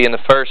In the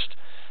first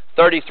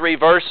 33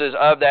 verses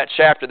of that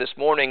chapter this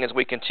morning as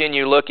we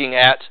continue looking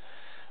at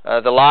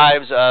the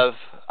lives of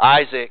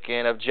Isaac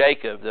and of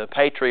Jacob, the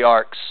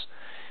patriarchs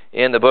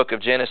in the book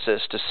of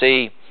Genesis, to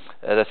see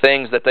the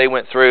things that they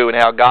went through and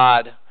how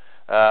God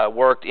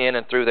worked in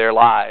and through their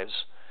lives.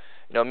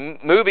 You know,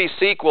 movie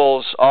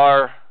sequels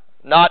are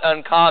not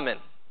uncommon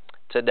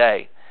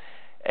today.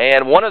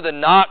 And one of the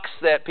knocks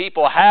that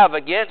people have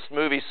against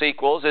movie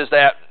sequels is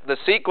that the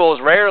sequels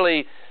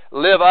rarely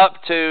live up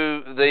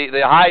to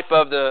the hype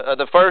of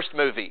the first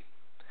movie.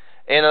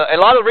 And a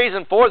lot of the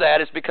reason for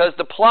that is because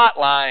the plot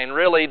line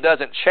really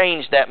doesn't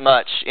change that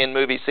much in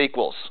movie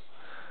sequels.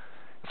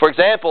 For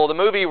example, the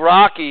movie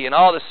Rocky and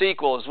all the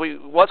sequels,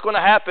 what's going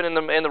to happen in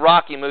the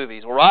Rocky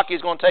movies? Well,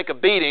 Rocky's going to take a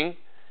beating,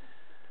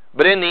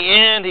 but in the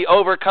end he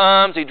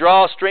overcomes, he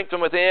draws strength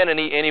from within, and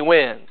he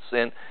wins.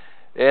 And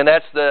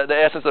that's the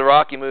essence of the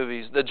Rocky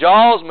movies. The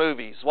Jaws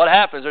movies, what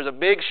happens? There's a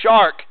big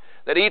shark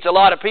that eats a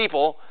lot of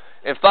people,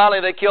 and finally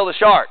they kill the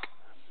shark.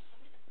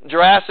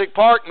 Jurassic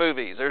Park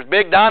movies, there's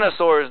big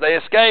dinosaurs, they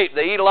escape,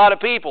 they eat a lot of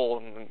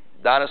people,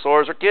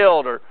 dinosaurs are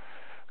killed or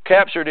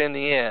captured in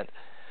the end.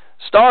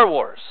 Star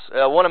Wars,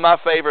 one of my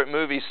favorite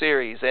movie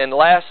series, and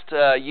last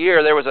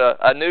year there was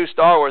a new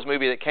Star Wars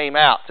movie that came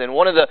out, and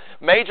one of the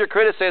major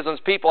criticisms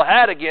people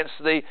had against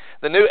the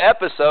new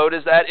episode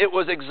is that it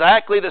was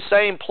exactly the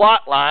same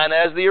plot line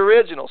as the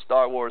original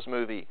Star Wars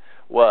movie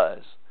was.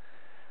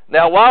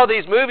 Now, while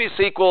these movie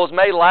sequels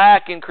may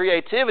lack in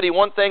creativity,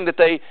 one thing that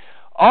they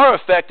are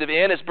effective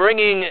in is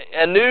bringing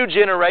a new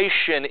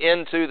generation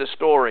into the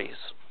stories.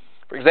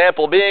 For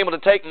example, being able to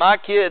take my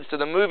kids to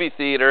the movie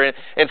theater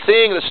and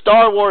seeing the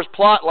Star Wars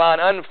plot line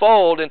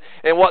unfold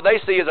and what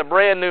they see is a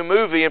brand new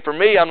movie. And for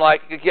me, I'm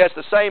like, yes,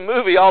 the same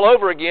movie all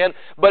over again,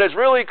 but it's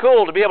really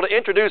cool to be able to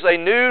introduce a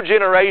new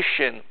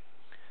generation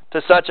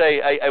to such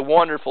a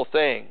wonderful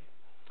thing.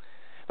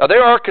 Now,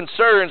 there are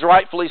concerns,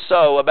 rightfully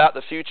so, about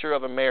the future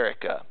of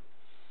America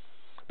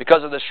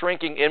because of the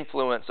shrinking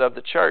influence of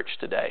the church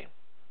today.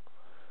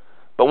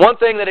 But one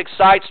thing that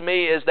excites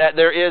me is that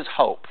there is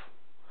hope.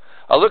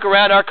 I look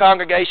around our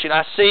congregation,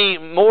 I see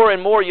more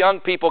and more young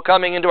people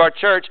coming into our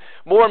church,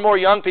 more and more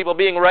young people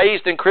being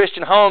raised in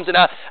Christian homes, and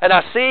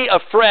I see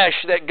afresh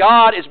that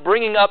God is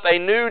bringing up a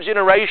new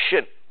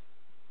generation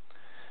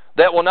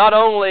that will not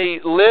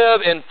only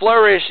live and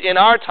flourish in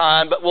our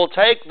time, but will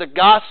take the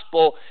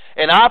gospel,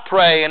 and I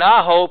pray and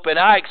I hope and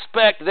I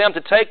expect them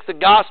to take the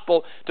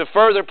gospel to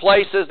further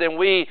places than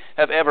we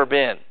have ever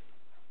been.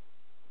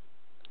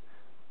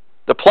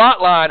 The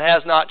plot line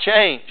has not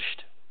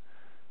changed.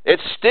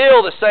 It's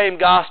still the same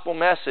gospel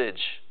message.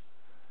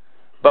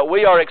 But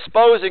we are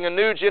exposing a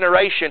new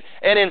generation.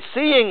 And in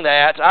seeing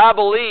that, I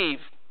believe,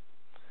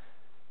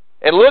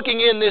 and looking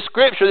in this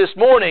scripture this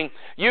morning,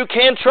 you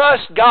can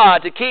trust God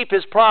to keep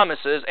His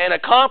promises and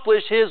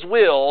accomplish His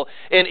will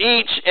in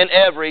each and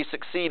every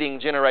succeeding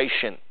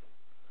generation.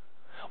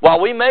 While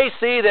we may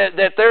see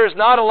that there's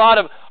not a lot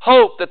of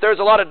hope, that there's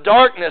a lot of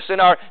darkness in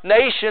our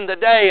nation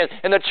today,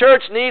 and the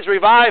church needs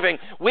reviving,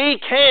 we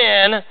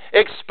can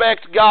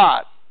expect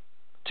God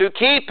to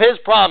keep His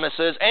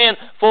promises and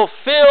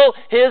fulfill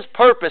His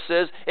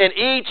purposes in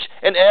each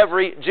and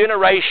every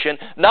generation,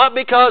 not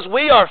because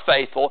we are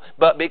faithful,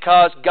 but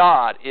because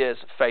God is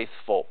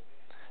faithful.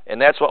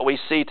 And that's what we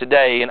see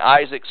today in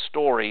Isaac's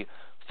story,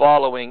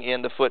 following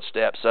in the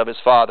footsteps of his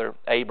father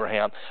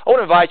Abraham. I want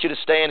to invite you to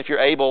stand, if you're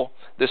able,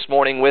 this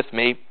morning with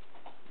me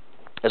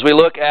as we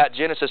look at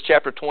Genesis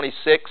chapter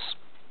 26.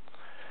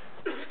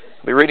 We'll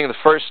be reading the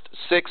first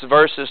 6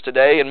 verses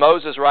today, and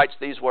Moses writes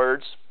these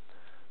words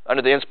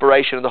under the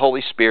inspiration of the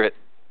Holy Spirit.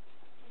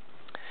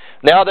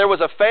 Now there was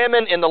a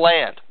famine in the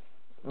land,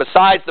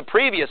 besides the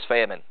previous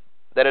famine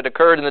that had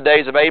occurred in the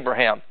days of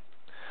Abraham.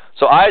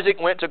 So Isaac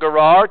went to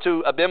Gerar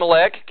to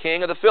Abimelech,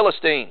 king of the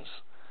Philistines.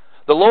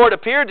 The Lord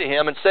appeared to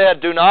him and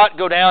said, "Do not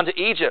go down to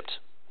Egypt.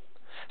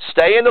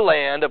 Stay in the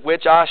land of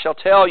which I shall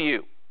tell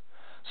you.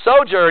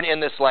 Sojourn in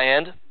this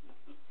land,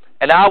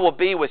 and I will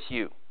be with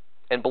you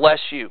and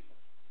bless you.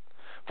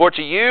 For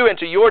to you and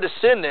to your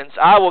descendants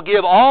I will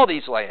give all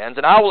these lands,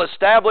 and I will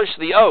establish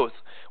the oath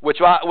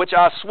which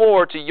I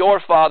swore to your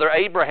father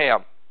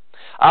Abraham.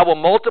 I will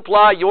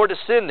multiply your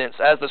descendants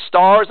as the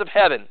stars of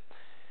heaven,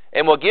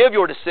 and will give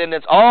your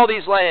descendants all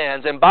these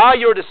lands, and by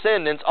your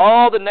descendants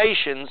all the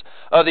nations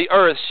of the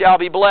earth shall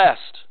be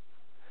blessed.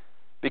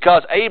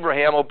 Because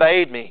Abraham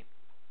obeyed me,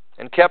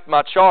 and kept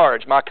my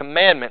charge, my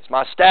commandments,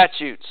 my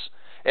statutes,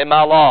 and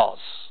my laws."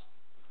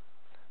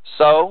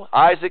 So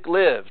Isaac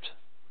lived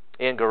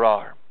in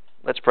Gerar.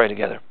 Let's pray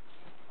together.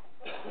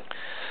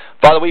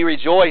 Father, we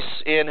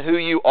rejoice in who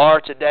you are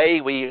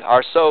today. We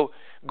are so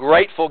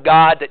grateful,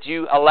 God, that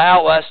you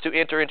allow us to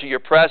enter into your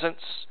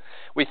presence.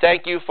 We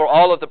thank you for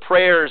all of the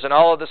prayers and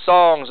all of the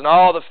songs and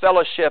all the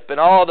fellowship and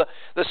all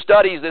the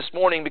studies this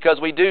morning,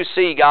 because we do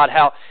see, God,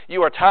 how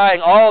you are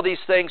tying all these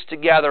things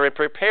together and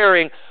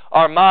preparing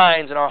our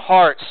minds and our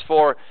hearts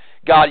for,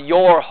 God,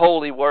 your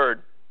holy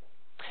word.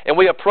 And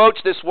we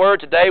approach this word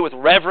today with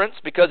reverence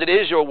because it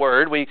is your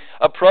word. We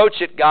approach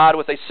it, God,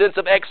 with a sense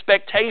of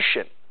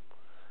expectation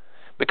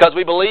because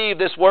we believe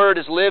this Word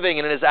is living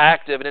and it is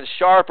active and it is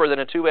sharper than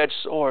a two-edged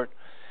sword.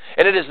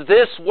 And it is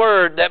this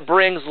Word that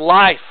brings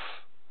life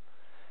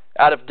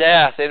out of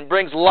death and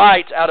brings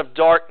light out of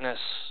darkness.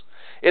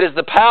 It is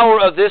the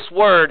power of this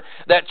Word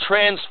that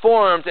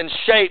transforms and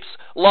shapes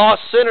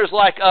lost sinners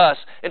like us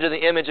into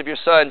the image of your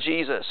Son,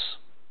 Jesus.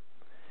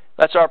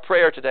 That's our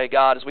prayer today,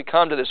 God, as we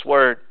come to this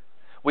Word.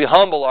 We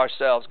humble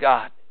ourselves,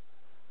 God.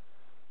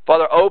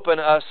 Father, open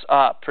us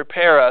up.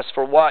 Prepare us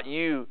for what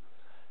you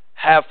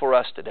have for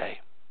us today.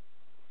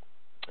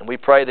 And we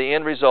pray the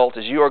end result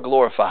is you are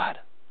glorified.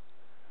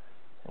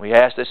 We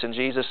ask this in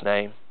Jesus'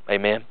 name.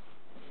 Amen.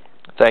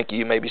 Thank you.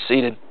 You may be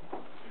seated.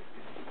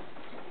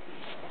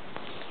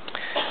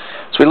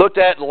 As we looked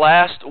at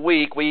last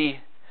week, we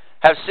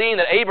have seen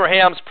that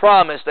Abraham's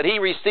promise that he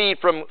received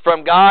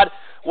from God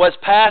was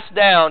passed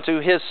down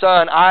to his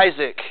son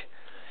Isaac.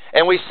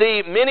 And we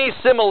see many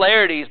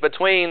similarities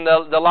between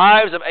the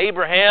lives of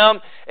Abraham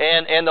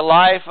and the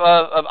life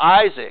of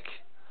Isaac.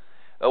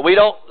 We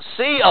don't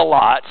see a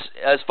lot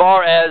as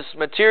far as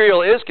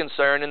material is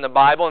concerned in the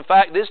Bible. In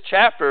fact, this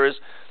chapter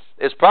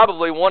is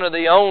probably one of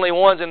the only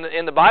ones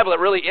in the Bible that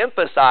really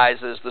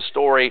emphasizes the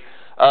story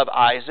of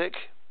Isaac.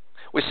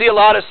 We see a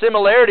lot of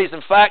similarities.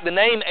 In fact, the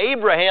name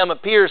Abraham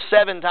appears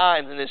 7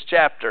 times in this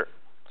chapter.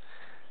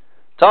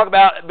 Talk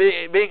about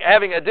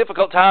having a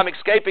difficult time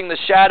escaping the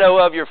shadow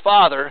of your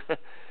father.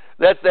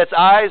 That's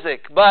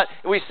Isaac. But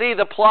we see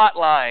the plot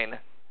line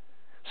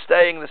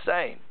staying the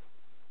same.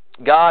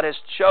 God has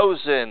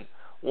chosen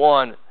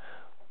one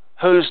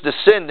whose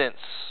descendants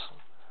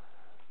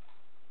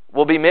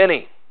will be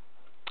many.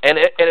 And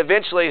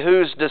eventually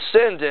whose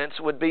descendants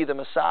would be the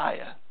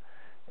Messiah.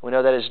 We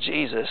know that is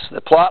Jesus.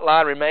 The plot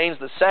line remains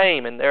the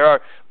same, and there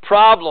are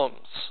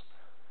problems.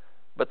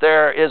 But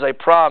there is a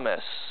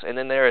promise, and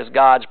then there is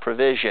God's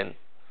provision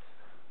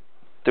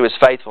through His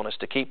faithfulness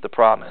to keep the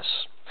promise.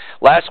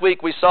 Last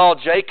week we saw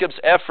Jacob's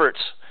efforts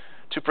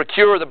to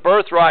procure the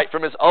birthright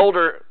from his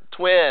older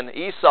twin,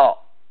 Esau.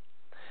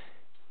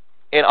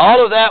 And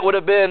all of that would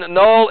have been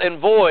null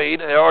and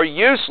void or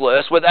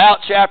useless without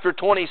chapter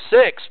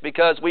 26,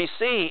 because we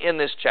see in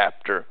this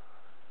chapter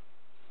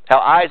how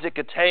Isaac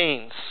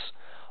attains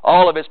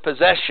all of his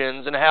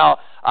possessions and how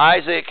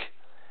Isaac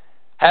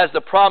has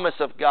the promise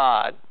of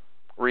God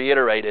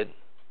reiterated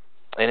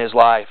in his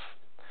life.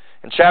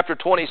 In chapter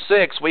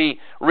 26, we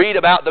read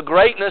about the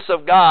greatness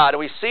of God, and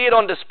we see it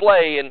on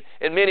display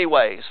in many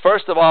ways.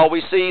 First of all,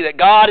 we see that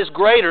God is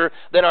greater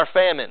than our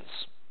famines.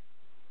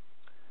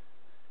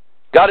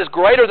 God is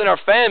greater than our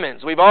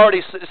famines. We've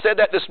already said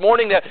that this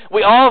morning, that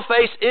we all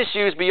face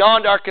issues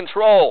beyond our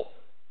control.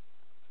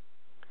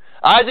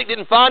 Isaac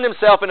didn't find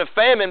himself in a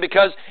famine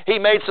because he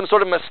made some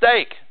sort of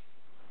mistake.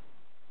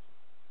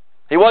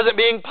 He wasn't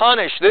being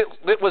punished.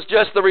 It was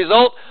just the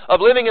result of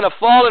living in a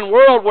fallen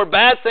world where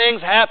bad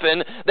things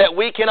happen that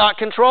we cannot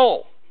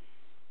control.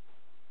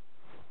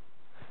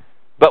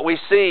 But we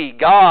see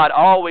God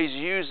always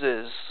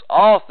uses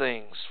all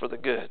things for the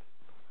good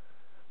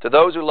to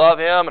those who love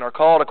Him and are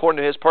called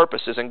according to His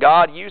purposes. And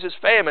God uses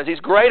famines. He's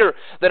greater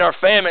than our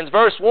famines.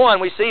 Verse 1,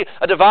 we see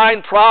a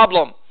divine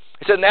problem.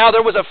 He said, now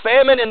there was a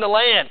famine in the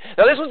land.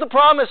 Now this was the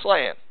promised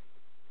land.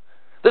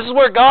 This is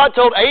where God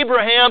told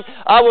Abraham,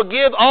 I will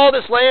give all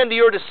this land to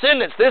your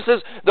descendants. This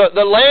is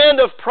the land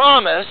of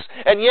promise,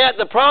 and yet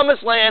the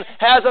promised land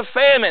has a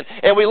famine.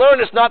 And we learned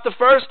it's not the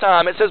first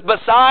time. It says,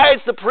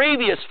 besides the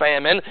previous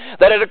famine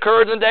that had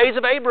occurred in the days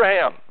of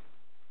Abraham.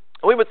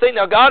 We would think,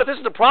 now God, if this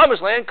is the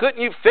promised land,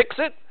 couldn't you fix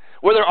it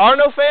where there are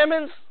no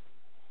famines?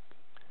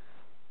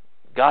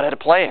 God had a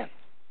plan.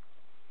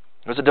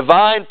 It was a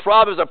divine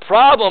problem. It was a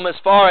problem as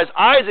far as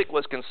Isaac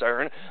was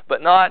concerned,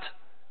 but not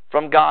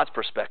from God's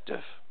perspective.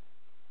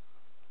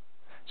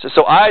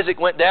 So Isaac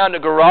went down to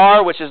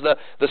Gerar, which is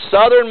the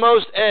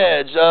southernmost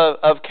edge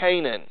of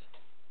Canaan.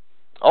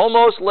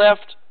 Almost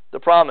left the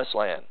promised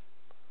land,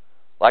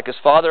 like his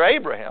father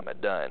Abraham had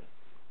done.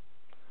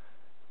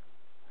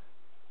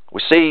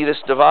 We see this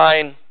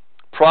divine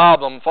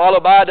problem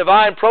followed by a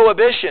divine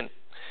prohibition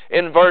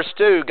in verse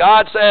 2.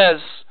 God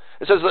says,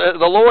 it says,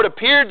 the Lord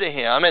appeared to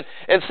him and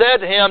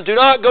said to him, do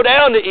not go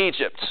down to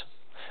Egypt.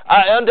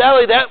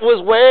 Undoubtedly that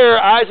was where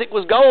Isaac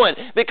was going,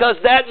 because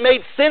that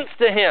made sense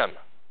to him.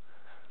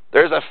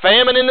 There's a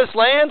famine in this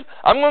land.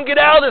 I'm going to get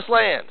out of this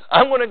land.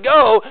 I'm going to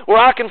go where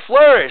I can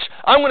flourish.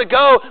 I'm going to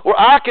go where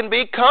I can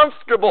be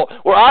comfortable,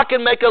 where I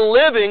can make a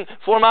living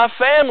for my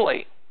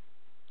family.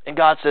 And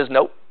God says,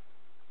 nope,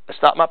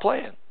 that's not my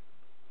plan.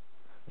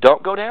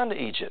 Don't go down to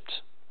Egypt.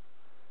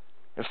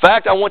 In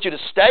fact, I want you to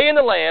stay in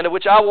the land of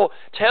which I will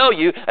tell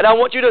you, and I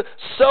want you to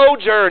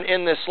sojourn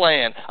in this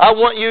land. I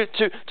want you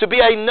to be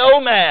a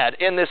nomad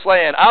in this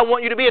land. I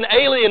want you to be an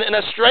alien and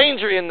a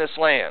stranger in this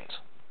land.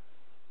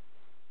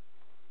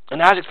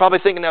 And Isaac's probably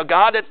thinking, now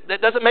God,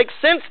 that doesn't make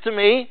sense to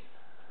me.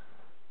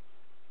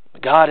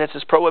 God, that's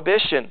His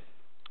prohibition.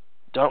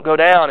 Don't go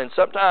down. And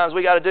sometimes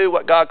we got to do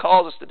what God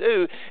calls us to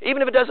do,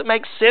 even if it doesn't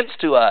make sense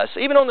to us.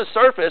 Even on the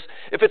surface,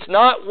 if it's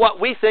not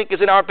what we think is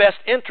in our best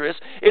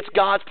interest, it's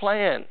God's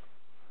plan.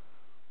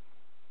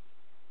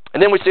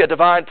 And then we see a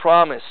divine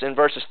promise in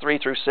verses 3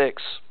 through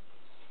 6.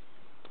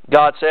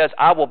 God says,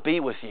 I will be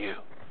with you.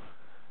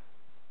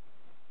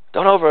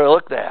 Don't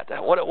overlook that.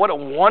 What a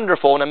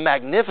wonderful and a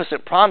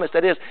magnificent promise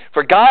that is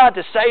for God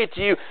to say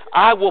to you,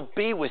 I will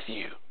be with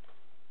you.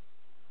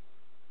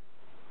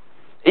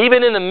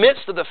 Even in the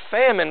midst of the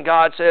famine,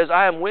 God says,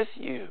 I am with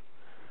you.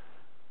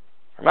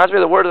 Reminds me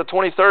of the word of the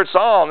 23rd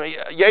Psalm.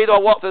 Yea, though I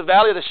walk through the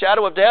valley of the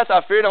shadow of death,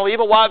 I fear no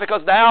evil. Why?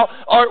 Because thou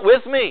art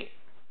with me.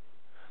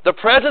 The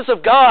presence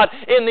of God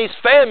in these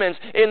famines,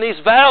 in these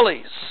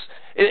valleys,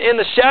 in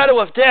the shadow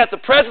of death, the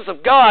presence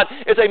of God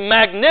is a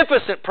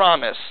magnificent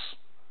promise.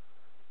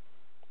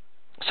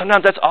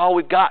 Sometimes that's all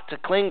we've got to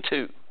cling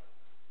to.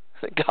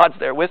 That God's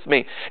there with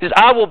me. He says,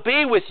 I will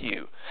be with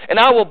you, and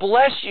I will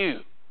bless you.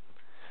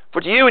 For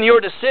to you and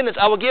your descendants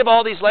I will give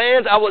all these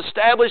lands. I will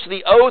establish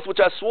the oath which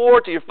I swore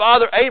to your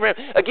father Abraham.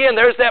 Again,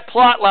 there's that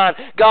plot line.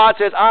 God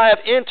says, I have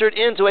entered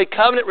into a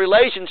covenant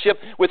relationship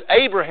with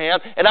Abraham,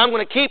 and I'm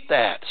going to keep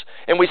that.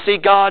 And we see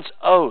God's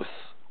oath.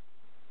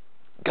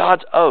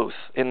 God's oath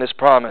in this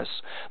promise.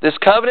 This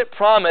covenant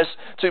promise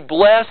to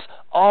bless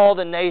all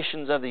the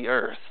nations of the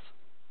earth.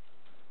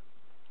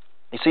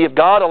 You see, if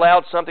God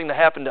allowed something to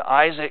happen to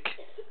Isaac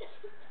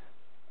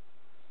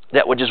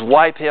that would just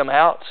wipe him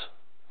out,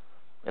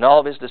 and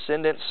all of his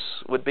descendants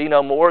would be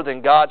no more,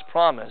 then God's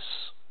promise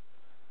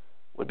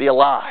would be a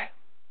lie.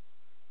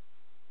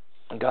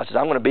 And God says,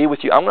 I'm going to be with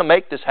you. I'm going to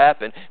make this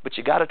happen, but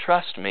you got to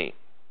trust me.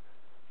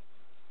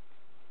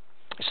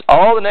 He said,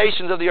 all the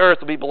nations of the earth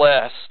will be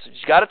blessed.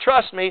 You got to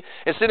trust me.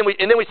 And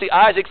then we see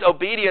Isaac's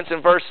obedience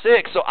in verse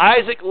 6. So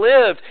Isaac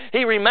lived.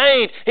 He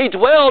remained. He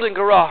dwelled in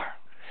Gerar.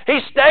 He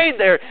stayed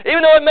there.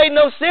 Even though it made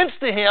no sense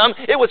to him,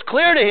 it was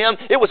clear to him,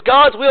 it was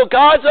God's will.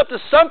 God's up to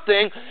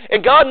something,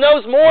 and God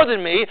knows more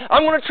than me.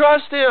 I'm going to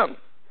trust Him.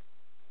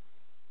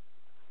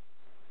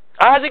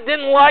 Isaac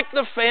didn't like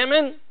the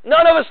famine.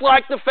 None of us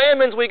like the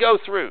famines we go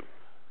through.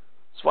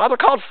 That's why they're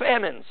called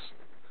famines.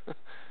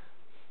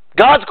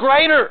 God's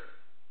greater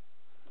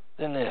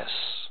than this.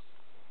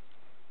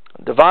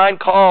 A divine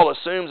call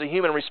assumes a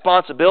human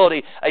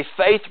responsibility. A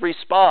faith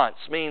response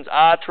means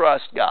I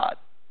trust God.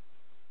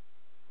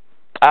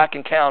 I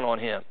can count on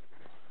Him.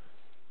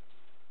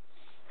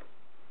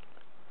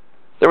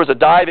 There was a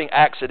diving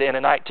accident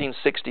in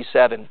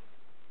 1967.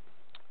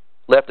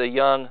 Left a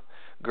young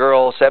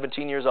girl,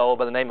 17 years old,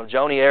 by the name of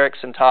Joni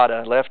Eareckson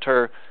Tada. Left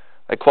her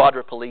a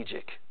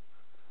quadriplegic.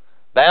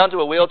 Bound to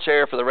a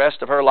wheelchair for the rest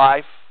of her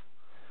life.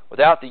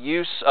 Without the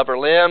use of her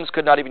limbs.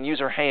 Could not even use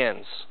her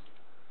hands.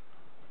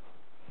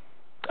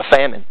 A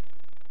famine.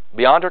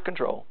 Beyond her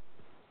control.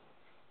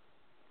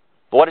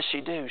 But what did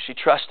she do? She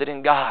trusted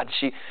in God.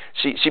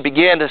 She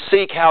began to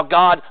seek how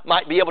God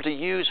might be able to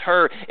use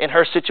her in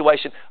her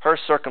situation, her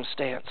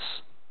circumstance.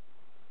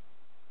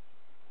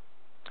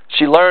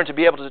 She learned to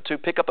be able to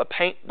pick up a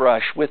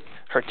paintbrush with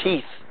her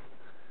teeth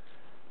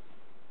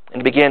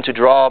and began to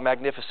draw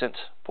magnificent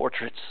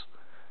portraits.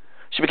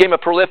 She became a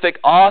prolific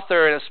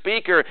author and a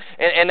speaker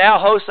and now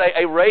hosts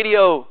a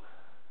radio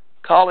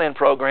call-in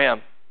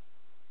program.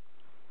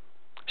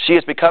 She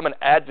has become an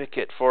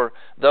advocate for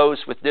those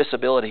with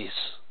disabilities.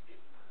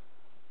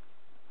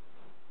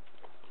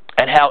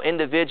 And how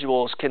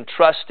individuals can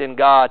trust in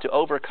God to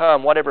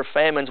overcome whatever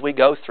famines we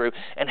go through,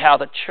 and how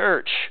the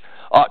church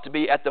ought to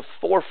be at the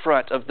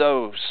forefront of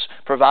those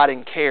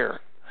providing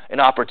care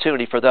and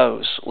opportunity for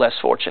those less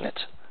fortunate.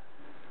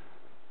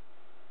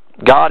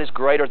 God is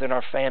greater than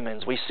our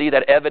famines. We see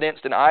that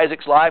evidenced in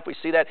Isaac's life. We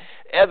see that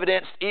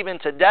evidenced even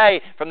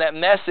today from that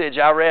message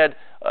I read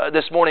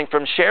this morning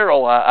from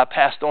Cheryl I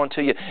passed on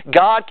to you.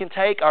 God can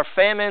take our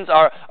famines,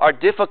 our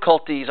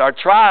difficulties, our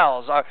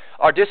trials,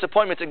 our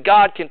disappointments, and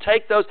God can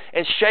take those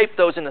and shape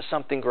those into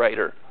something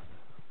greater.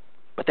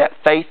 But that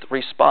faith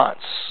response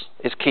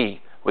is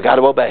key. We've got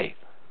to obey.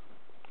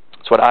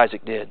 That's what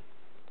Isaac did.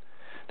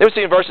 Then we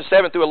see in verses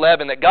 7 through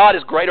 11 that God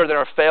is greater than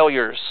our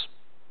failures.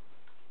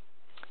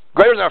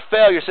 Greater than our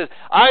failures. It says,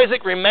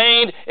 Isaac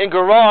remained in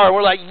Gerar.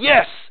 We're like,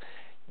 yes,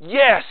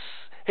 yes.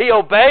 He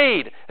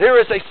obeyed. There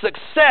is a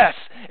success.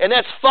 And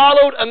that's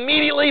followed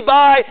immediately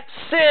by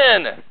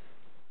sin.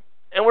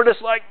 And we're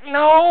just like,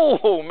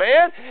 no,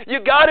 man. You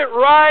got it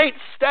right.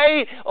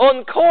 Stay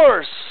on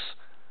course.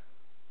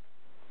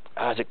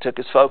 Isaac took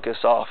his focus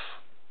off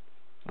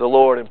the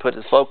Lord and put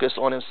his focus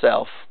on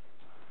himself.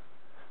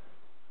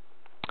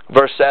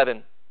 Verse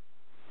 7.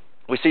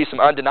 We see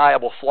some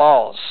undeniable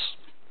flaws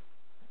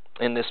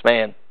in this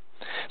man.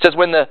 It says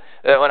when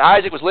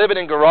Isaac was living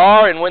in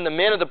Gerar, and when the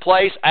men of the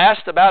place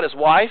asked about his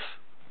wife,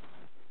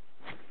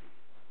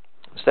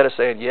 instead of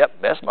saying, yep,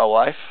 that's my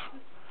wife,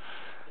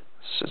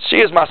 said, she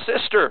is my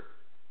sister.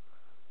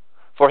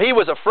 For he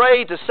was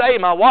afraid to say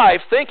my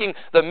wife, thinking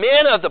the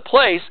men of the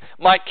place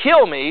might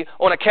kill me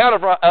on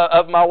account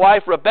of my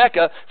wife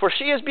Rebekah, for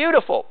she is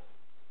beautiful.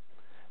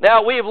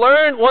 Now, we've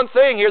learned one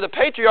thing here. The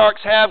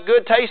patriarchs have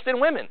good taste in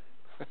women.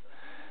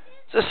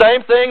 It's the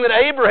same thing that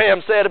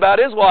Abraham said about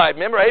his wife.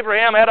 Remember,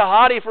 Abraham had a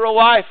hottie for a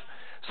wife.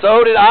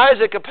 So did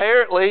Isaac,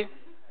 apparently.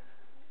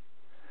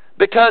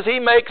 Because he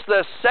makes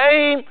the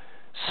same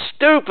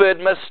stupid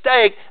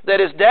mistake that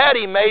his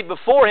daddy made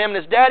before him,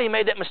 and his daddy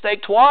made that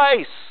mistake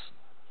twice.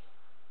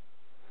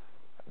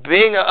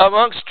 Being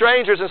amongst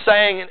strangers and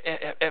saying,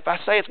 if I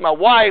say it's my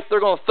wife, they're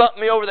going to thump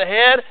me over the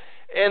head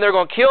and they're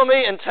going to kill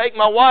me and take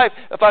my wife.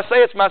 If I say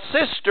it's my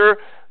sister,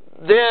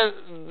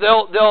 then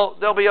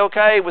they'll be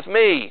okay with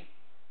me.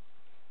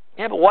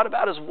 Yeah, but what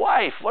about his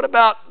wife? What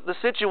about the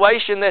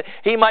situation that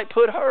he might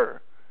put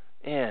her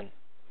in?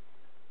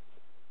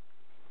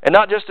 And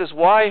not just his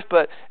wife,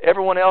 but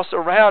everyone else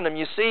around him.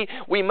 You see,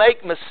 we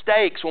make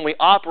mistakes when we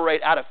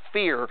operate out of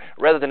fear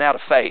rather than out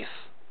of faith.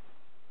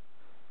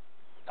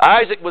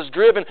 Isaac was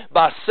driven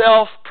by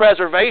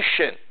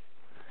self-preservation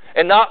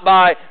and not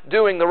by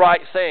doing the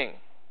right thing.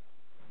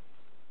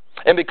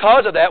 And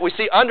because of that, we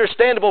see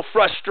understandable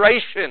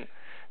frustration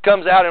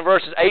comes out in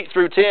verses 8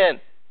 through 10.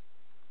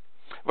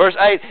 Verse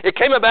 8, it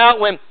came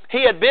about when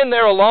he had been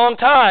there a long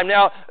time.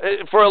 Now,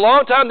 for a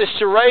long time, this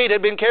charade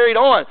had been carried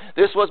on.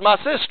 This was my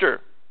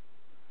sister.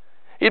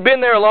 He'd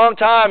been there a long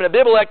time, and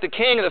Abimelech, the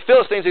king of the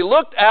Philistines, he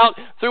looked out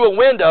through a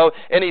window,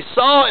 and he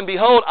saw, and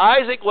behold,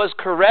 Isaac was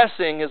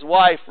caressing his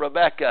wife,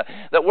 Rebekah.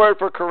 That word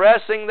for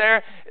caressing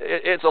there,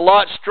 it's a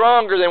lot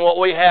stronger than what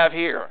we have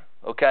here,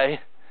 okay?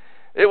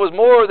 It was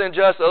more than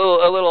just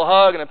a little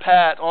hug and a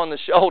pat on the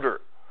shoulder.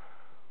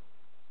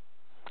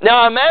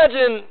 Now, I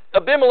imagine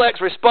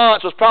Abimelech's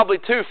response was probably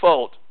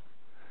twofold.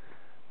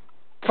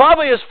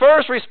 Probably his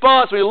first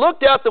response, when he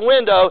looked out the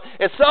window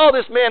and saw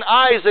this man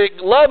Isaac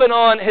loving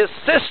on his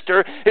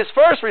sister, his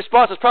first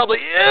response was probably,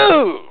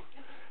 ew,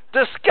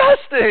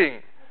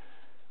 disgusting.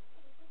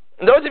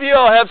 And those of you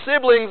who have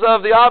siblings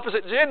of the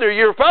opposite gender,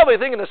 you're probably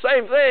thinking the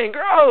same thing,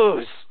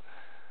 gross.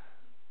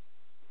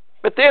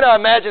 But then I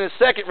imagine his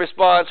second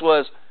response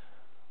was,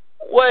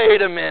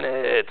 wait a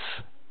minute,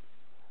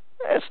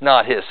 that's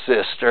not his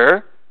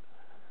sister.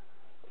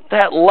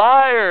 That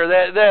liar,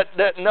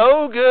 that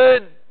no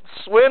good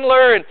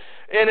swindler, and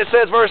it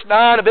says, verse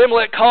 9,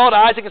 Abimelech called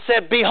Isaac and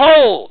said,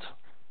 behold,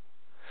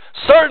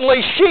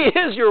 certainly she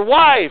is your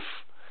wife.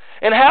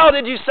 And how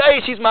did you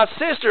say she's my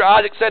sister?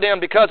 Isaac said to him,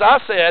 because I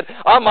said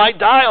I might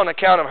die on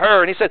account of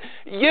her. And he said,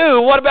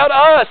 you, what about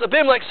us?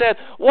 Abimelech said,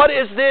 what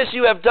is this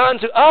you have done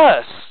to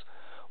us?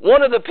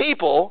 One of the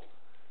people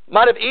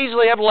might have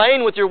easily have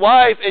lain with your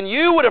wife, and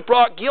you would have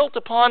brought guilt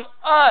upon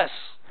us.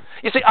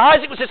 You see,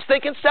 Isaac was just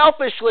thinking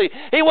selfishly.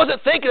 He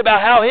wasn't thinking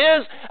about how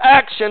his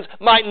actions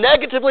might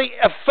negatively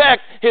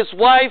affect his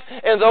wife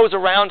and those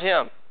around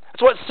him.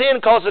 That's what sin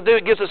calls us to do.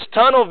 It gives us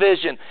tunnel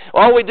vision.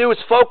 All we do is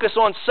focus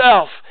on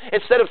self.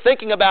 Instead of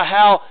thinking about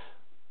how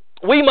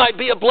we might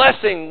be a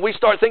blessing, we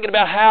start thinking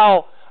about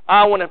how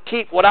I want to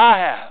keep what I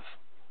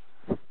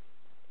have.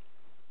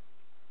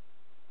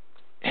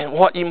 And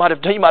what you might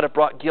have done, you might have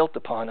brought guilt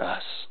upon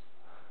us.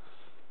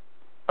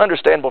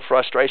 Understandable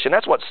frustration.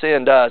 That's what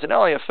sin does. It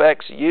not only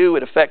affects you,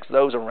 it affects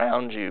those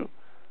around you.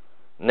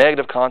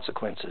 Negative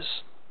consequences.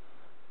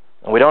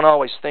 And we don't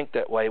always think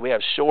that way. We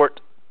have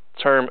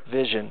short-term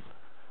vision.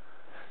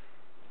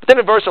 But then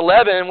in verse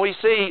 11, we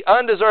see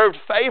undeserved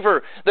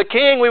favor. The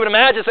king, we would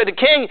imagine, said, the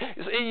king,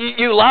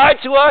 you lied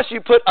to us,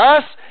 you put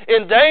us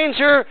in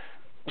danger,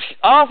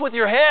 off with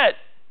your head.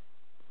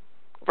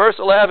 Verse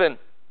 11,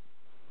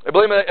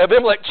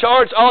 Abimelech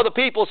charged all the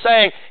people,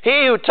 saying,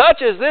 he who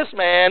touches this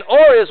man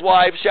or his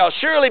wife shall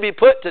surely be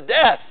put to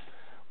death.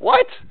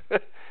 What?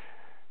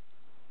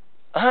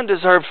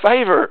 Undeserved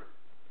favor.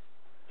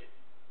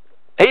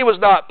 He was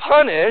not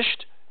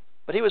punished,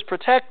 but he was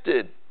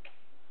protected.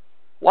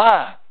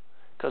 Why?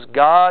 Because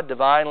God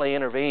divinely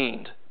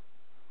intervened.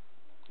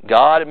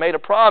 God had made a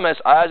promise,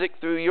 Isaac,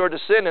 through your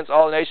descendants,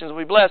 all the nations will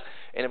be blessed.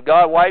 And if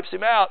God wipes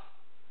him out,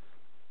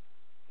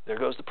 there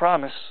goes the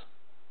promise.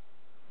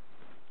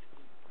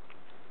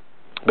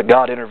 But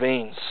God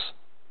intervenes.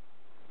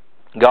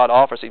 God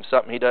offers him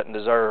something he doesn't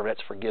deserve.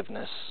 That's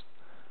forgiveness.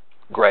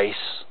 Grace.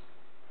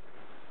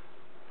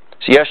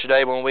 So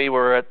yesterday when we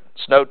were at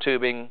snow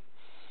tubing,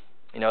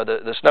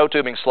 the snow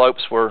tubing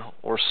slopes were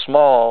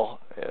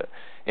small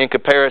in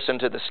comparison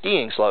to the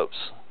skiing slopes.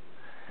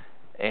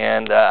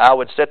 And I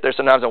would sit there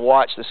sometimes and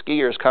watch the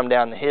skiers come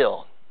down the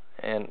hill.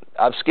 And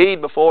I've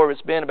skied before.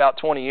 It's been about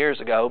 20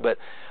 years ago. But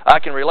I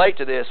can relate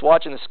to this.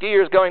 Watching the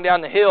skiers going down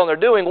the hill, and they're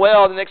doing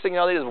well. The next thing you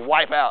know, they just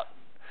wipe out.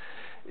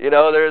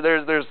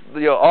 There's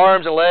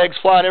arms and legs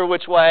flying every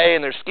which way,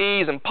 and there's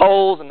skis and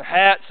poles and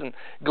hats and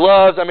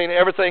gloves. I mean,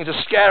 everything's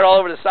just scattered all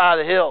over the side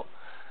of the hill.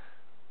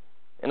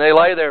 And they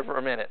lay there for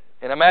a minute.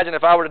 And imagine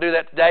if I were to do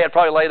that today, I'd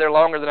probably lay there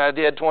longer than I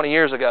did 20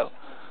 years ago.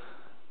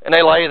 And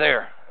they lay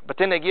there. But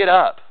then they get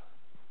up.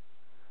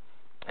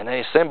 And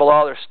they assemble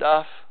all their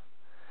stuff,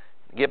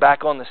 get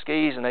back on the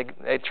skis, and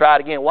they try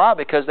it again. Why?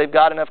 Because they've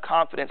got enough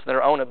confidence in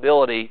their own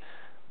ability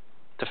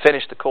to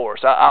finish the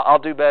course. I'll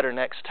do better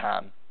next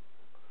time.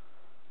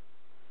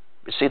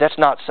 But see, that's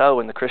not so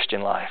in the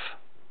Christian life.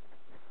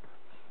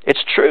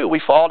 It's true,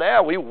 we fall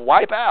down, we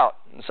wipe out,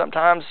 and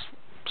sometimes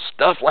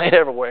stuff laying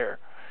everywhere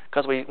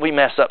because we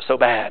mess up so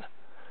bad.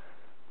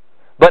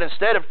 But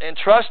instead of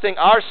entrusting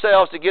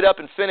ourselves to get up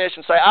and finish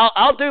and say,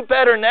 I'll do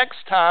better next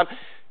time,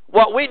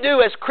 what we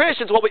do as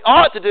Christians, what we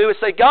ought to do is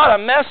say, God, I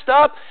messed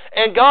up,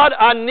 and God,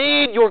 I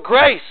need your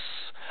grace.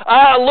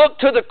 I look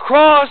to the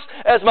cross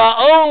as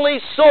my only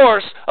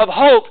source of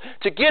hope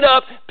to get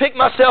up, pick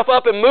myself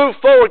up, and move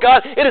forward.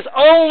 God, it is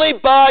only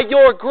by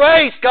your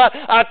grace. God,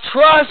 I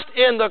trust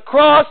in the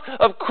cross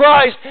of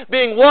Christ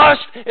being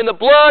washed in the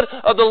blood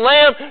of the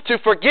Lamb to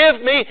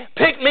forgive me,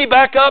 pick me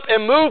back up,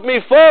 and move me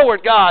forward,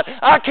 God.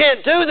 I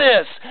can't do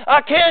this. I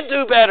can't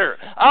do better.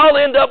 I'll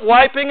end up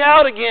wiping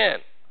out again.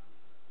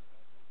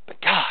 But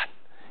God,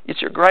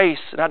 it's your grace,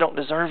 and I don't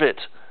deserve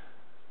it.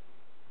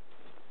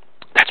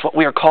 That's what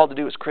we are called to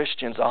do as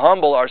Christians, to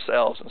humble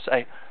ourselves and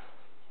say,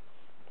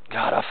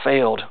 God, I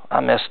failed.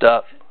 I messed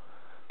up.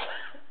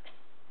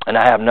 And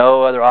I have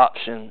no other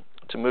option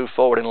to move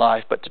forward in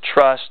life but to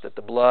trust that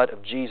the blood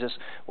of Jesus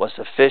was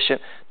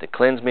sufficient to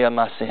cleanse me of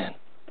my sin.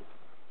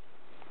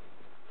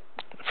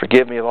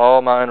 Forgive me of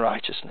all my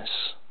unrighteousness.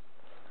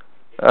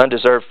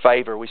 Undeserved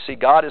favor. We see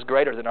God is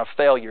greater than our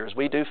failures.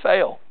 We do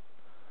fail.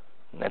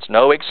 And that's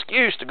no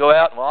excuse to go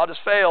out and, well, I'll just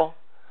fail.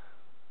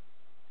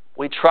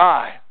 We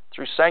try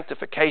through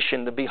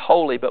sanctification to be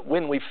holy, but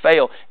when we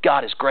fail,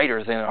 God is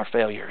greater than our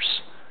failures.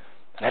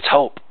 And that's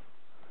hope.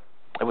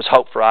 It was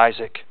hope for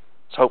Isaac.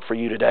 It's hope for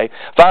you today.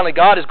 Finally,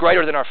 God is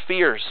greater than our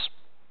fears.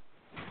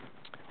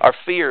 Our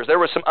fears. There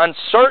was some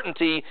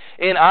uncertainty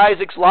in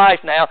Isaac's life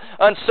now.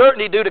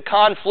 Uncertainty due to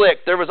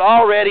conflict. There was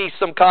already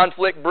some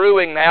conflict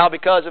brewing now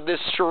because of this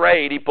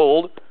charade he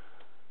pulled.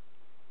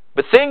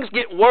 But things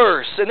get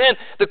worse. And then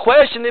the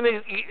question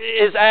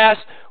is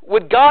asked,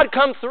 would God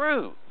come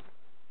through?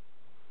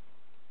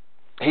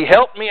 He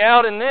helped me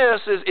out in this.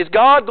 Is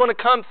God going to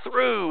come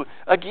through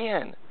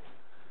again?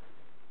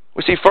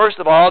 We see, first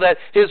of all, that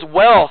his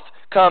wealth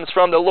comes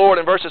from the Lord.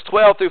 In verses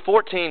 12 through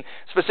 14,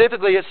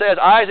 specifically it says,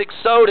 Isaac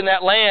sowed in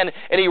that land,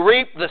 and he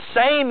reaped the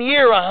same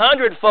year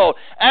 100-fold.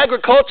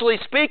 Agriculturally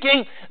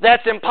speaking,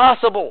 that's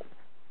impossible.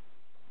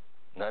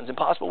 Nothing's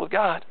impossible with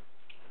God.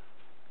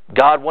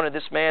 God wanted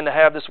this man to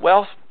have this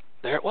wealth.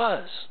 There it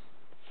was.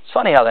 It's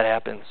funny how that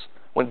happens.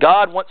 When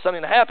God wants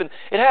something to happen,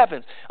 it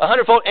happens.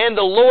 100-fold. And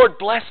the Lord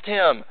blessed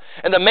him.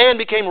 And the man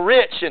became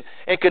rich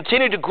and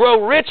continued to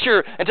grow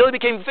richer until he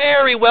became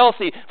very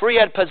wealthy. For he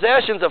had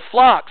possessions of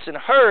flocks and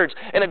herds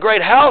and a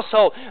great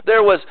household.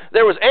 There was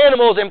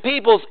animals and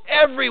peoples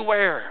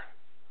everywhere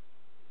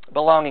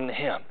belonging to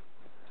him.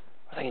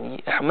 I'm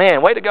thinking,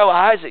 man, way to go,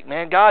 Isaac,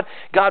 man. God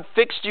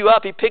fixed you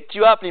up. He picked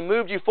you up and he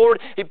moved you forward.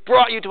 He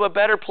brought you to a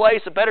better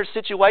place, a better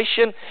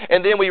situation.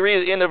 And then we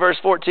read at the end of verse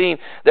 14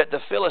 that the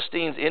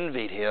Philistines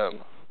envied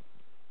him.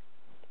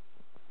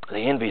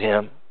 They envied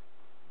him.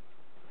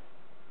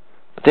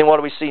 But then what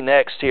do we see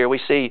next here? We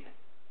see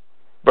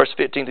verse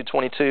 15 to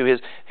 22,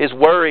 his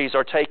worries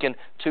are taken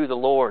to the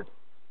Lord.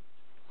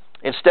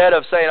 Instead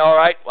of saying, all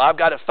right, well, I've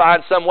got to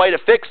find some way to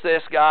fix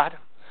this, God.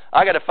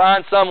 I got to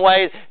find some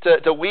way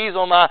to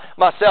weasel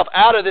myself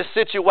out of this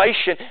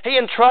situation. He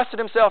entrusted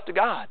himself to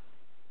God.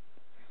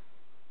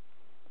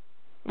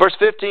 Verse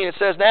 15, it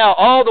says, now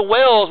all the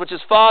wells which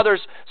his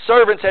father's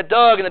servants had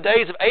dug in the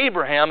days of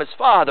Abraham, his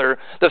father,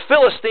 the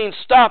Philistines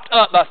stopped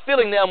up by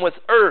filling them with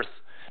earth.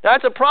 Now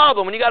that's a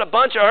problem. When you got a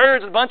bunch of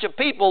herds and a bunch of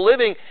people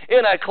living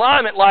in a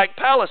climate like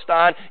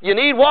Palestine, you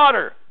need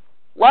water.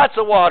 Lots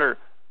of water.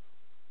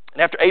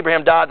 And after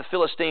Abraham died, the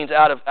Philistines,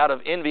 out of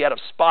envy, out of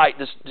spite,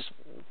 just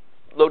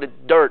loaded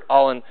dirt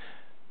all in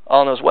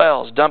those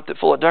wells, dumped it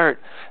full of dirt.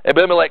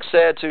 Abimelech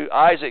said to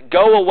Isaac,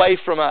 go away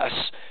from us.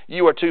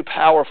 You are too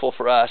powerful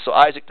for us. So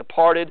Isaac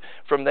departed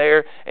from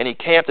there, and he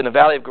camped in the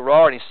valley of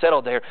Gerar, and he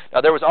settled there.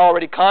 Now there was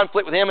already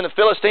conflict with him and the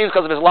Philistines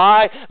because of his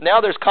lie. Now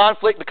there's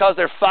conflict because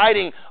they're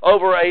fighting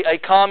over a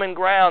common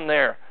ground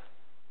there.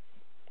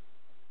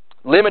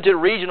 Limited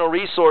regional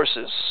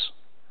resources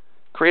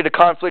created a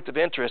conflict of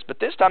interest, but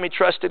this time he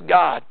trusted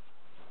God.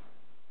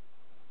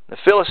 The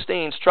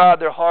Philistines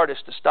tried their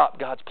hardest to stop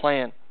God's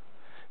plan.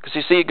 Because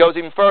you see, it goes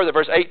even further.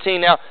 Verse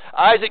 18, now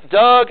Isaac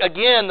dug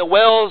again the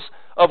wells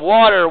of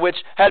water which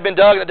had been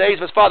dug in the days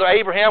of his father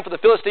Abraham, for the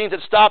Philistines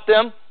had stopped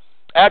them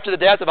after the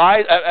death of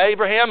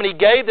Abraham, and he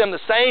gave them the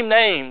same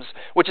names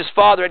which his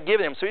father had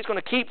given him. So he's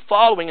going to keep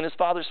following in his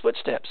father's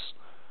footsteps.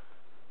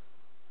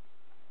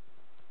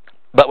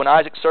 But when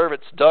Isaac's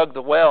servants dug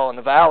the well in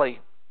the valley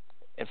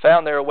and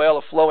found there a well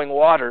of flowing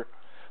water,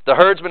 the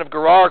herdsmen of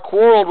Gerar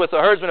quarreled with the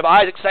herdsmen of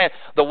Isaac, saying,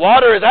 the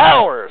water is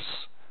ours.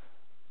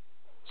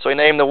 So he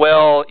named the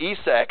well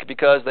Esek,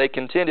 because they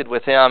contended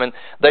with him. And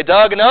they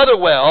dug another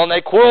well, and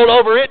they quarreled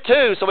over it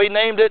too. So he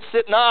named it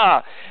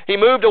Sitnah. He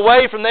moved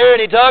away from there,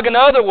 and he dug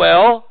another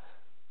well.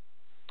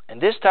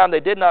 And this time they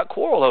did not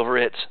quarrel over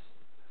it.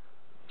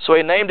 So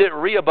he named it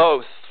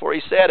Rehoboth, for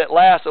he said, at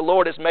last the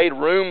Lord has made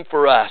room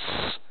for us,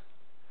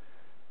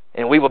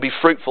 and we will be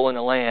fruitful in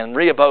the land.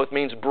 Rehoboth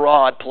means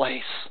broad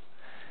place.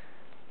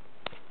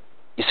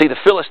 You see, the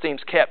Philistines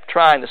kept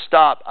trying to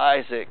stop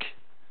Isaac,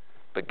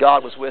 but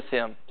God was with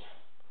him.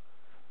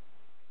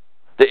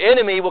 The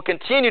enemy will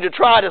continue to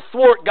try to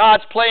thwart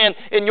God's plan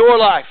in your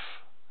life.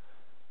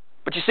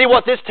 But you see,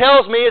 what this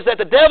tells me is that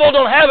the devil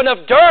don't have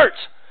enough dirt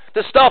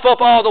to stop up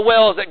all the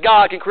wells that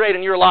God can create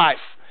in your life.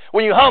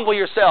 when you humble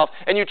yourself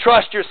and you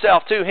trust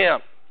yourself to Him.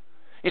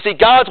 You see,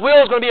 God's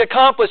will is going to be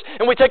accomplished,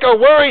 and we take our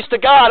worries to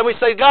God, and we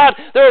say, God,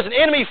 there is an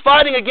enemy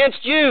fighting against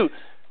you.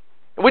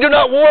 We do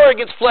not war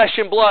against flesh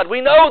and blood.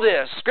 We know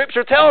this.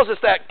 Scripture tells us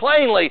that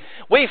plainly.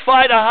 We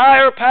fight a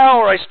higher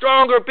power, a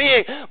stronger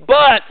being,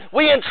 but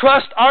we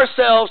entrust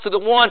ourselves to the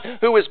one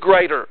who is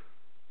greater.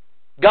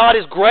 God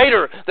is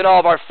greater than all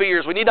of our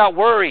fears. We need not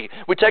worry.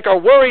 We take our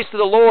worries to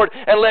the Lord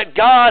and let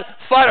God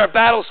fight our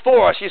battles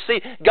for us. You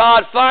see,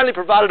 God finally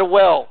provided a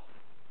well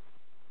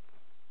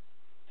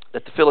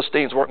that the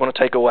Philistines weren't going to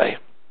take away.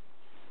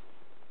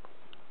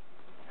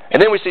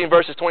 And then we see in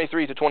verses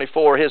 23 to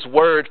 24, His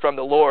word from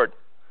the Lord.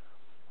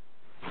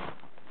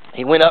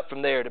 He went up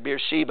from there to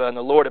Beersheba, and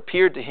the Lord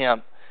appeared to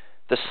him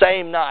the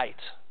same night.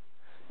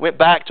 Went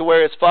back to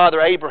where his father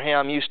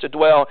Abraham used to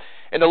dwell.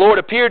 And the Lord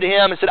appeared to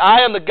him and said,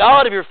 I am the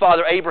God of your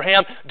father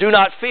Abraham. Do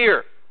not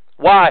fear.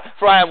 Why?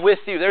 For I am with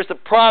you. There's the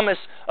promise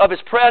of His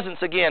presence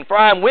again. For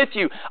I am with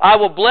you. I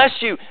will bless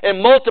you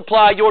and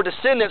multiply your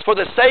descendants for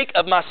the sake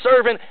of my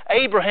servant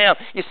Abraham.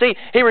 You see,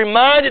 He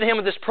reminded him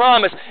of this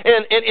promise.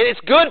 And it's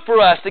good for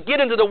us to get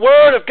into the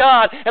Word of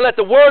God and let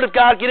the Word of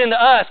God get into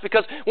us.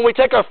 Because when we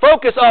take our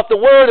focus off the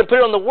Word and put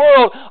it on the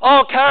world,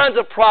 all kinds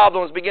of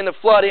problems begin to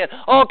flood in.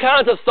 All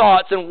kinds of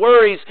thoughts and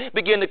worries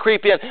begin to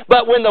creep in.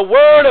 But when the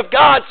Word of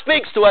God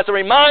speaks to us and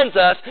reminds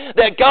us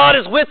that God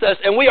is with us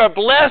and we are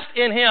blessed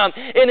in Him,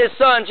 in His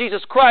Son,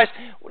 Jesus Christ,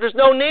 there's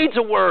no need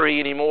to worry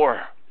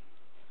anymore.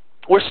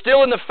 We're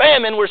still in the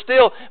famine. We're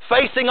still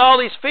facing all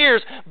these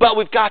fears, but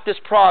we've got this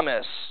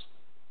promise.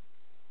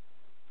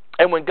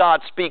 And when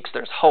God speaks,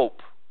 there's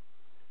hope.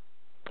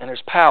 And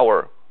there's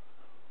power.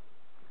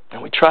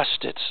 And we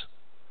trust it.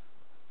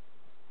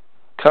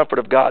 Comfort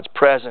of God's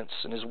presence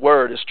and His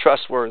Word is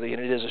trustworthy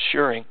and it is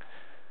assuring.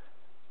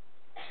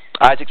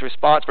 Isaac's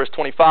response, verse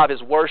 25,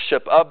 is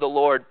worship of the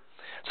Lord.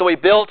 So he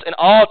built an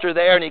altar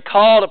there, and he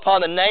called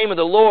upon the name of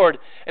the Lord,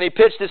 and he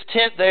pitched his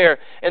tent there,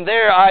 and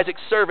there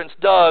Isaac's servants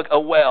dug a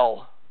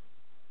well.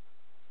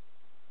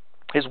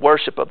 His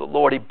worship of the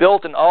Lord. He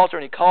built an altar,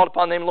 and he called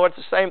upon the name of the Lord.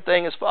 It's the same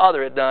thing his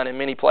father had done in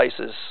many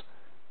places.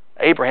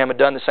 Abraham had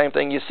done the same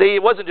thing. You see,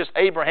 it wasn't just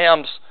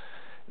Abraham's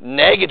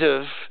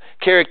negative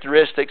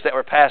characteristics that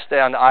were passed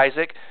down to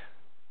Isaac.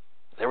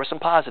 There were some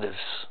positives.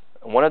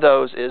 One of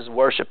those is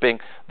worshiping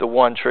the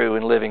one true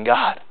and living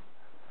God.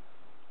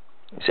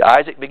 You see,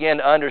 Isaac began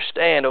to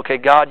understand, okay,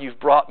 God, you've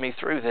brought me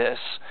through this.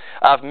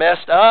 I've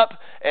messed up,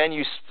 and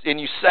you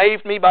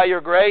saved me by your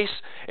grace.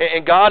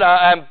 And God,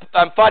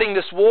 I'm fighting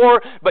this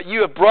war, but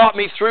you have brought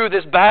me through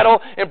this battle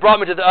and brought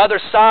me to the other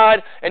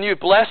side, and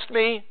you've blessed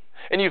me,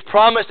 and you've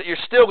promised that you're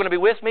still going to be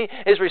with me.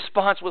 His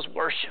response was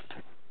worship.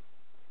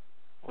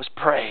 It was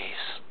praise.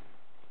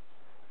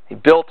 He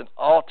built an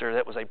altar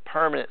that was a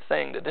permanent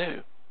thing to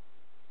do.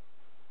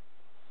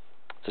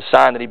 It's a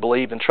sign that he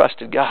believed and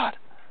trusted God.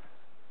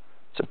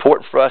 It's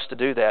important for us to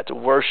do that, to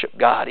worship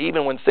God.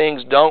 Even when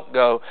things don't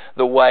go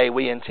the way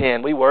we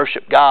intend, we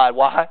worship God.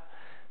 Why?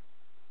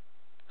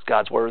 Because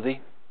God's worthy,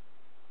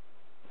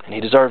 and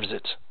He deserves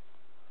it.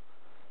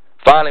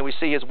 Finally, we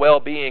see his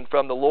well-being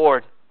from the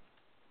Lord.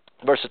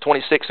 Verses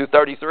 26 through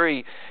 33.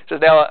 It says,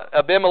 Now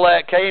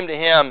Abimelech came to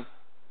him,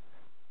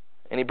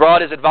 and he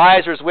brought his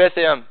advisors with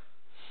him.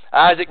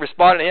 Isaac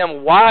responded to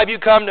him, Why have you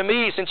come to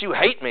me, since you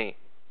hate me,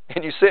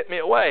 and you sent me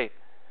away?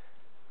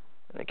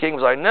 And the king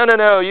was like,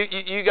 No,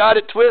 you got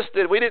it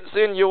twisted. We didn't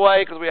send you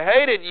away because we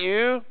hated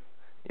you.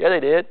 Yeah, they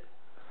did.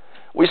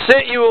 We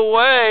sent you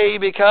away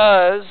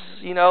because,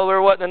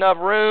 there wasn't enough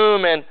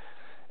room.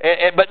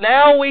 But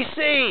now we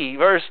see,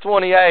 verse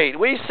 28,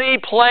 we see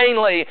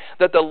plainly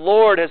that the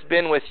Lord has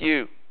been with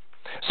you.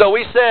 So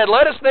we said,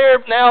 let us there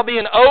now be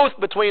an oath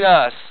between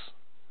us,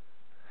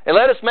 and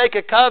let us make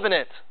a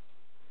covenant.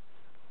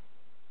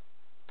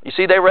 You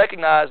see, they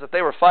recognized that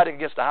they were fighting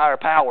against a higher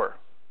power.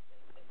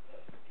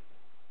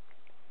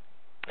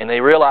 And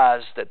they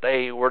realized that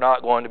they were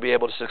not going to be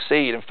able to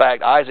succeed. In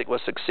fact, Isaac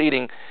was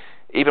succeeding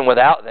even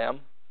without them.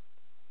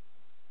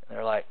 And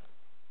they're like,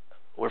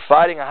 we're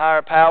fighting a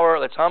higher power.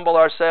 Let's humble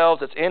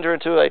ourselves. Let's enter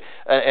into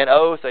an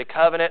oath, a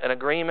covenant, an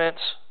agreement.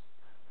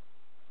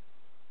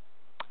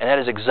 And that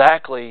is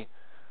exactly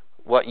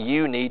what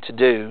you need to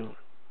do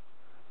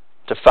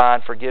to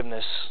find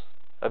forgiveness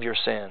of your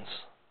sins,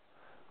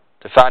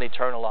 to find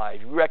eternal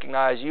life. You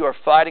recognize you are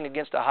fighting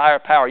against a higher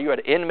power. You are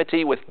at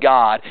enmity with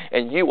God,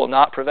 and you will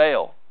not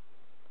prevail.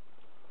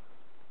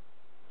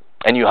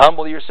 And you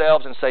humble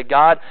yourselves and say,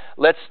 God,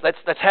 let's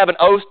have an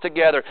oath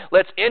together.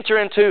 Let's enter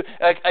into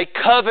a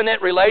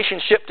covenant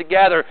relationship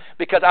together,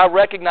 because I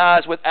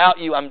recognize without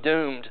you I'm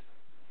doomed.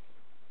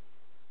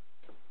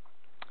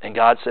 And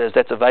God says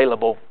that's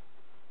available.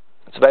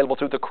 It's available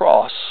through the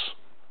cross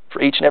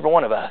for each and every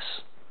one of us.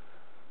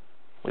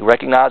 We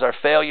recognize our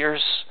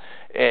failures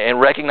and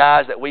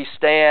recognize that we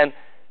stand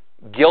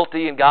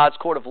guilty in God's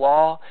court of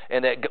law,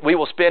 and that we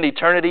will spend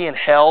eternity in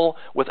hell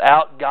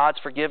without God's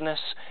forgiveness.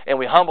 And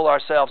we humble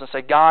ourselves and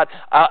say, God,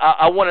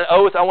 I want an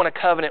oath, I want a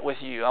covenant with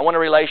you. I want a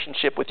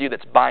relationship with you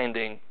that's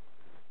binding.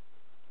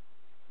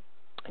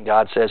 And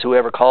God says,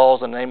 whoever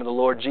calls on the name of the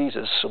Lord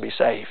Jesus will be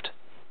saved.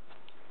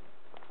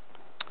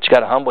 got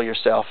to humble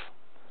yourself.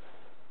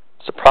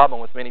 It's a problem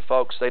with many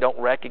folks. They don't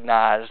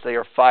recognize they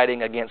are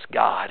fighting against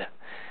God,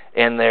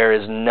 and there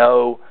is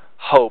no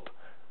hope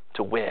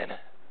to win.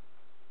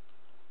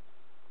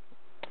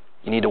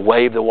 You need to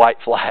wave the white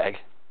flag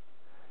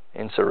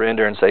and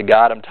surrender and say,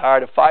 God, I'm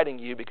tired of fighting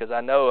you because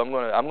I know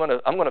I'm going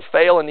to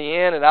fail in the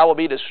end and I will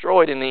be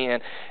destroyed in the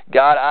end.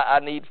 God,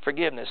 I need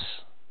forgiveness.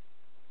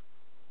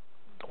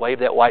 Wave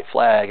that white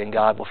flag and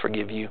God will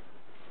forgive you.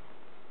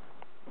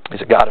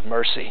 He's a God of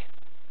mercy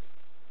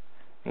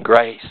and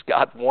grace.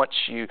 God wants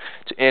you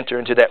to enter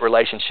into that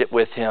relationship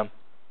with Him.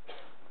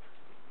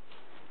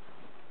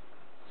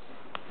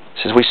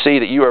 He says, we see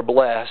that you are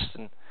blessed,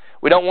 and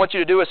we don't want you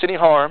to do us any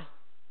harm.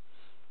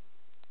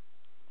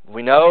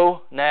 We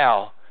know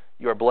now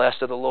you are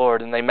blessed of the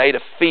Lord. And they made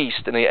a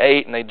feast, and they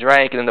ate, and they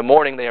drank, and in the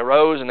morning they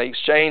arose, and they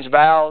exchanged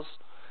vows,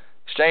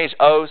 exchanged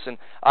oaths, and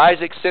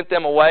Isaac sent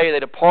them away. They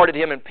departed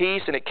him in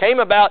peace, and it came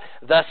about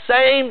the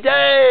same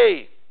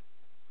day.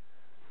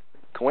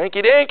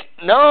 Coinky-dink?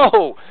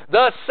 No,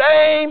 the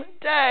same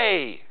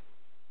day.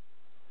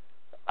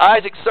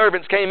 Isaac's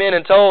servants came in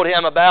and told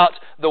him about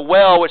the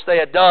well which they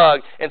had dug,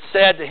 and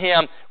said to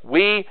him,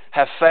 we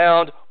have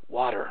found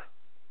water.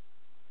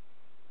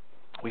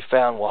 We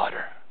found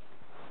water.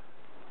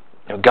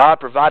 You know, God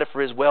provided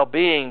for his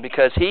well-being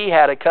because he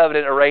had a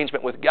covenant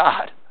arrangement with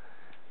God.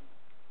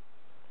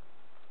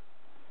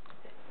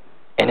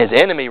 And his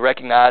enemy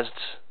recognized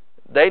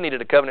they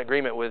needed a covenant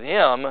agreement with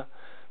him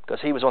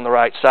because he was on the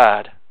right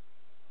side.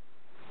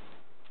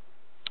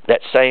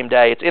 That same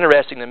day. It's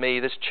interesting to me,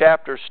 this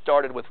chapter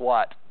started with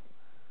what?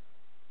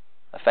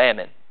 A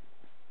famine.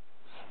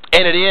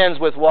 And it ends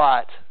with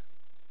what?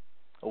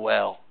 A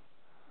well.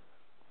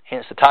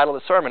 Hence the title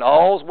of the sermon,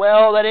 All's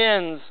Well That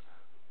Ends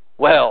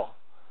Well.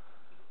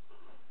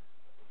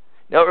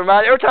 You know,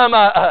 every time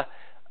I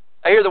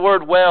hear the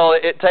word well,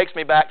 it takes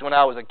me back to when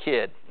I was a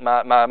kid.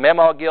 My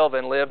Mama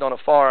Gilvin lived on a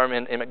farm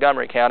in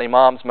Montgomery County,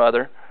 Mom's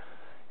mother.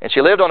 And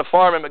she lived on a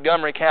farm in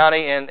Montgomery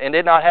County and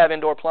did not have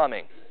indoor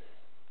plumbing.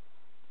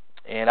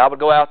 And I would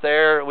go out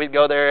there, we'd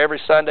go there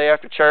every Sunday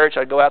after church.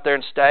 I'd go out there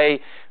and stay,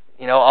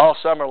 you know, all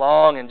summer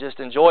long and just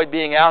enjoyed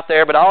being out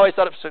there. But I always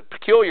thought it was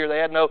peculiar. They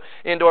had no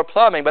indoor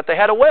plumbing, but they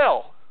had a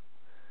well.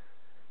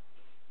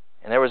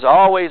 And there was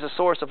always a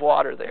source of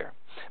water there.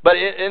 But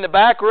in the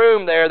back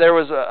room there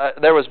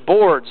was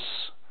boards.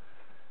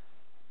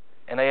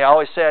 And they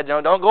always said, you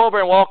know, don't go over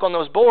and walk on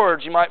those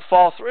boards. You might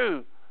fall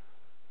through.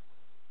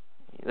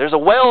 There's a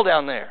well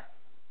down there.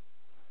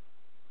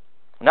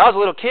 When I was a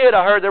little kid,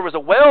 I heard there was a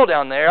well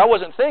down there. I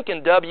wasn't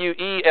thinking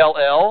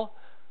W-E-L-L.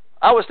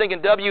 I was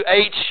thinking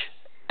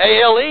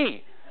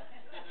W-H-A-L-E.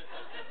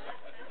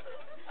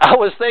 I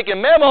was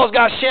thinking, Mama's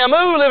got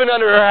Shamu living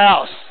under her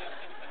house.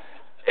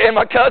 And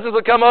my cousins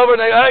would come over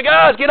and they go, hey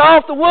guys, get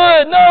off the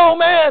wood. No,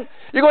 man,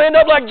 you're going to end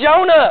up like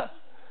Jonah.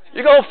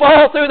 You're going to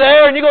fall through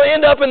there and you're going to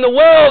end up in the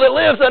well that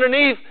lives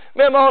underneath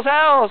Mama's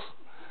house.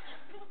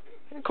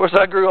 And of course,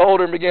 I grew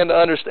older and began to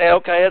understand,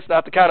 okay, that's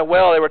not the kind of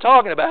well they were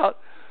talking about.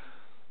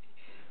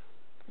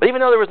 But even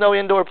though there was no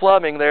indoor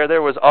plumbing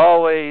there was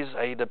always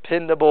a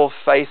dependable,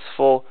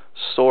 faithful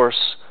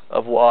source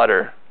of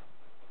water.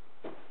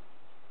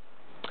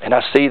 And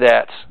I see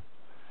that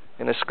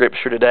in the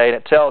Scripture today. And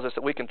it tells us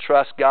that we can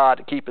trust God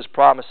to keep His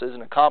promises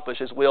and accomplish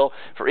His will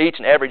for each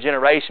and every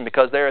generation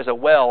because there is a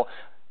well,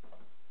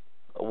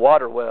 a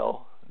water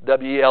well,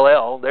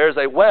 W-E-L-L. There's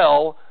a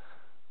well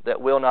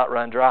that will not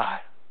run dry.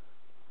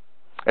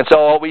 And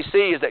so what we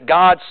see is that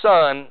God's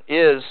Son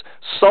is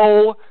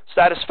soul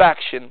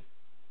satisfaction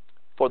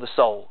for the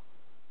soul.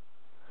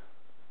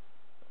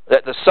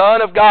 That the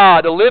Son of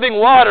God, the living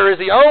water, is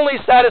the only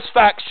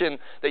satisfaction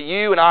that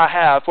you and I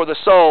have for the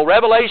soul.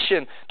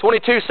 Revelation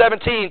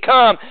 22:17,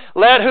 come,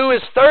 let who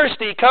is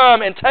thirsty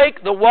come and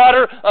take the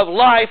water of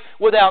life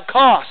without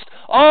cost.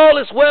 All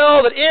is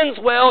well that ends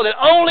well, that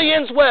only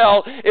ends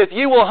well if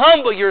you will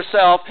humble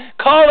yourself,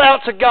 call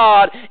out to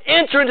God,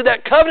 enter into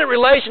that covenant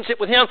relationship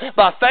with Him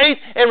by faith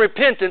and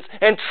repentance,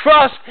 and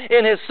trust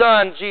in His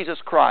Son, Jesus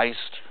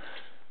Christ,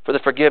 for the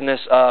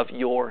forgiveness of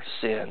your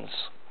sins.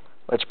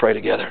 Let's pray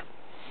together.